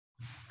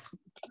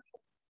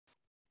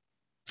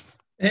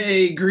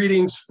Hey,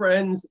 greetings,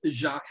 friends.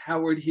 Jacque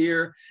Howard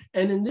here.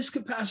 And in this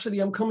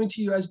capacity, I'm coming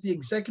to you as the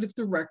Executive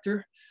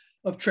Director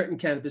of Trenton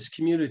Cannabis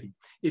Community.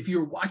 If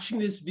you're watching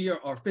this via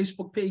our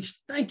Facebook page,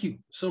 thank you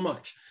so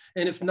much.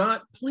 And if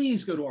not,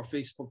 please go to our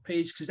Facebook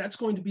page because that's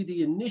going to be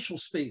the initial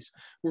space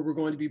where we're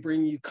going to be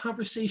bringing you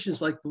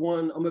conversations like the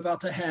one I'm about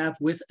to have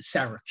with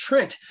Sarah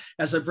Trent.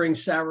 As I bring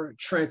Sarah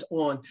Trent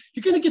on,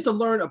 you're going to get to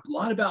learn a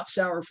lot about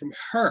Sarah from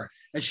her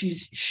as she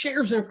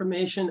shares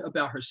information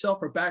about herself,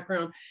 her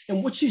background,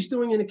 and what she's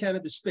doing in the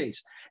cannabis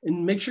space.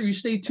 And make sure you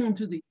stay tuned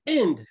to the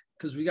end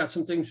because we got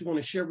some things we want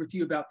to share with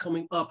you about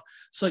coming up,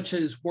 such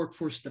as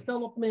workforce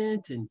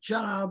development and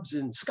jobs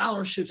and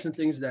scholarships and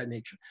things of that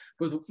nature.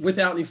 But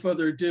without any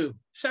further ado,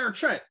 Sarah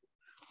Trent,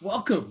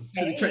 welcome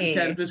to the Trenton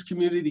Cannabis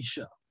Community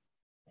Show.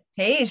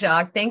 Hey,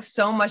 Jacque, thanks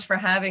so much for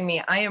having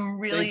me. I am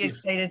really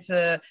excited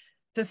to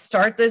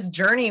start this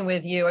journey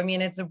with you. I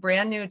mean, it's a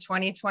brand new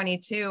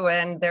 2022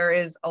 and there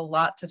is a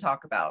lot to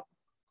talk about.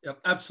 Yep,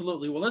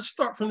 absolutely. Well, let's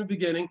start from the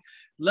beginning.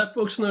 Let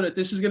folks know that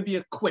this is going to be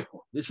a quick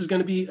one. This is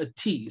going to be a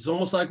tease,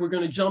 almost like we're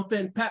going to jump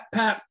in,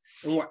 pat,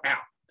 and we're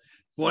out.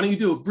 Why don't you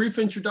do a brief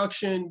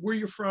introduction, where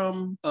you're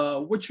from,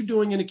 what you're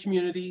doing in the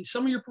community,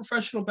 some of your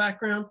professional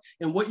background,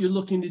 and what you're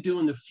looking to do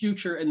in the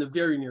future and the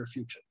very near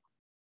future.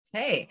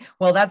 Hey,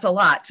 well, that's a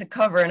lot to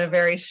cover in a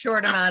very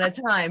short amount of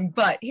time,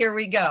 but here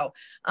we go.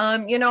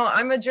 You know,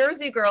 I'm a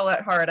Jersey girl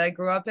at heart. I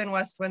grew up in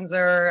West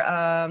Windsor,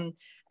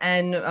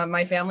 and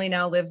my family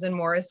now lives in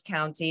Morris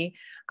County.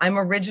 I'm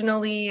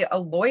originally a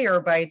lawyer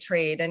by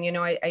trade, and you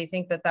know, I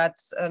think that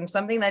that's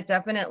something that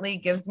definitely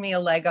gives me a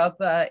leg up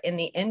in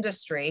the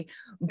industry.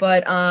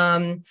 But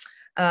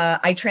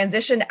I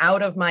transitioned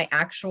out of my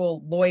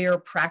actual lawyer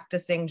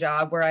practicing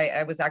job where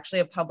I was actually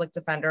a public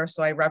defender.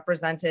 So I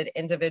represented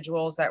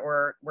individuals that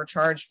were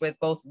charged with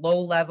both low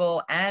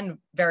level and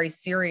very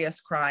serious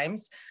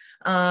crimes.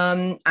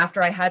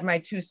 After I had my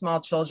two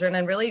small children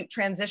and really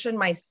transitioned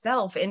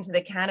myself into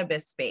the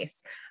cannabis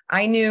space.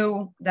 I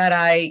knew that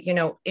I,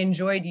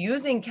 enjoyed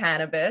using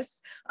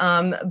cannabis,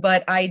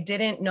 but I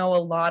didn't know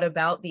a lot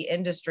about the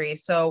industry.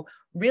 So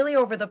really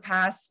over the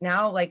past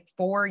now like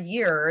 4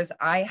 years,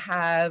 I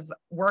have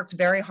worked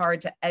very hard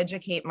to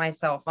educate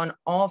myself on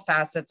all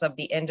facets of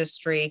the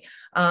industry.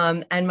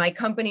 And my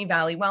company,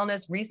 Valley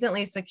Wellness,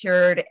 recently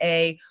secured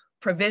a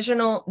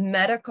provisional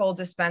medical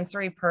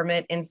dispensary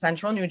permit in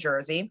central New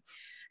Jersey.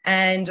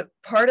 And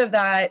part of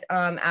that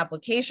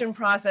application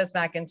process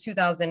back in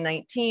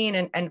 2019,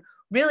 and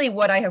really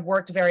what I have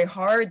worked very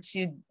hard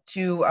to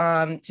do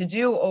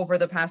over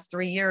the past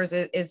 3 years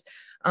is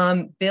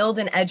build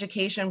an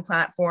education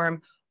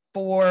platform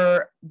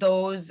for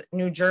those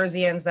New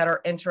Jerseyans that are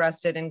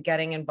interested in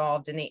getting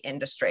involved in the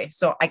industry.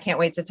 So I can't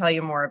wait to tell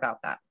you more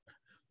about that.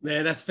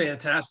 Man, that's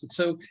fantastic.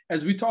 So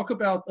as we talk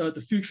about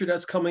the future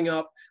that's coming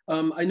up,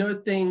 I know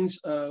things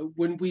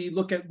when we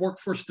look at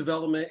workforce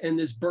development and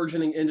this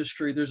burgeoning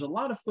industry, there's a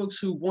lot of folks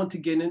who want to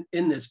get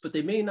in this, but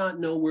they may not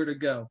know where to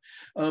go.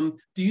 Do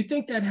you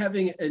think that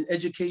having an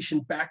education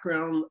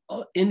background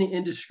in the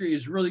industry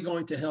is really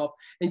going to help?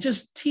 And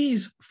just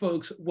tease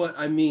folks what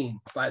I mean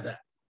by that.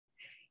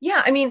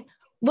 Yeah, I mean,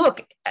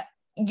 look,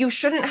 you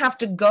shouldn't have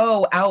to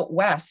go out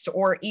west,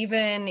 or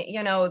even,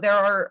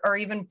 there are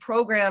even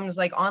programs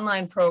like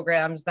online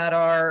programs that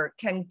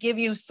can give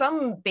you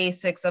some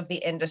basics of the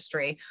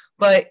industry.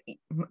 But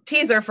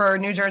teaser for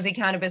New Jersey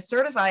Cannabis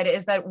Certified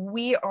is that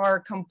we are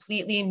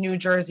completely New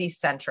Jersey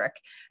centric.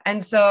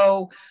 And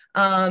so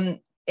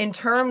in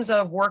terms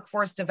of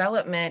workforce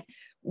development,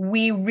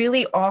 we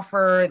really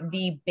offer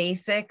the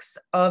basics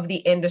of the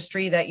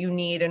industry that you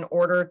need in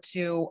order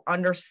to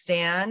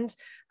understand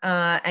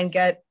and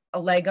get a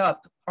leg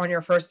up on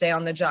your first day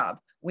on the job.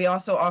 We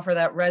also offer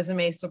that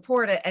resume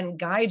support and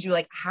guide you,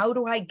 like, how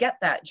do I get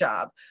that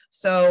job?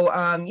 So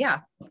yeah,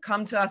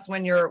 come to us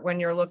when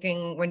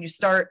you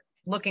start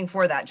looking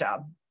for that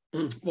job.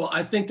 Well,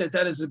 I think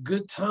that is a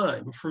good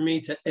time for me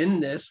to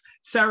end this.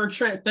 Sarah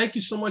Trent, thank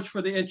you so much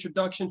for the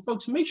introduction.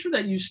 Folks, make sure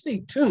that you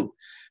stay tuned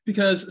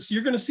because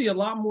you're going to see a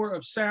lot more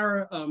of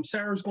Sarah.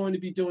 Sarah's going to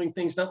be doing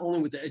things not only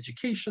with the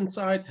education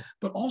side,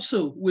 but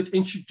also with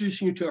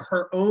introducing you to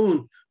her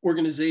own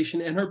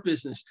organization and her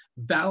business,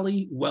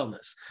 Valley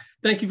Wellness.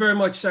 Thank you very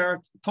much, Sarah.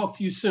 Talk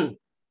to you soon.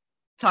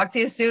 Talk to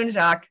you soon,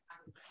 Jacque.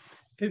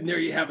 And there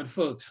you have it,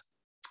 folks.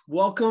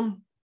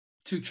 Welcome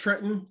to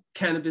Trenton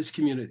Cannabis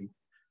Community.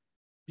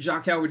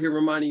 Jacque Howard here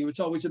reminding you it's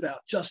always about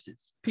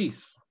justice,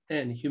 peace,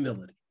 and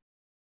humility.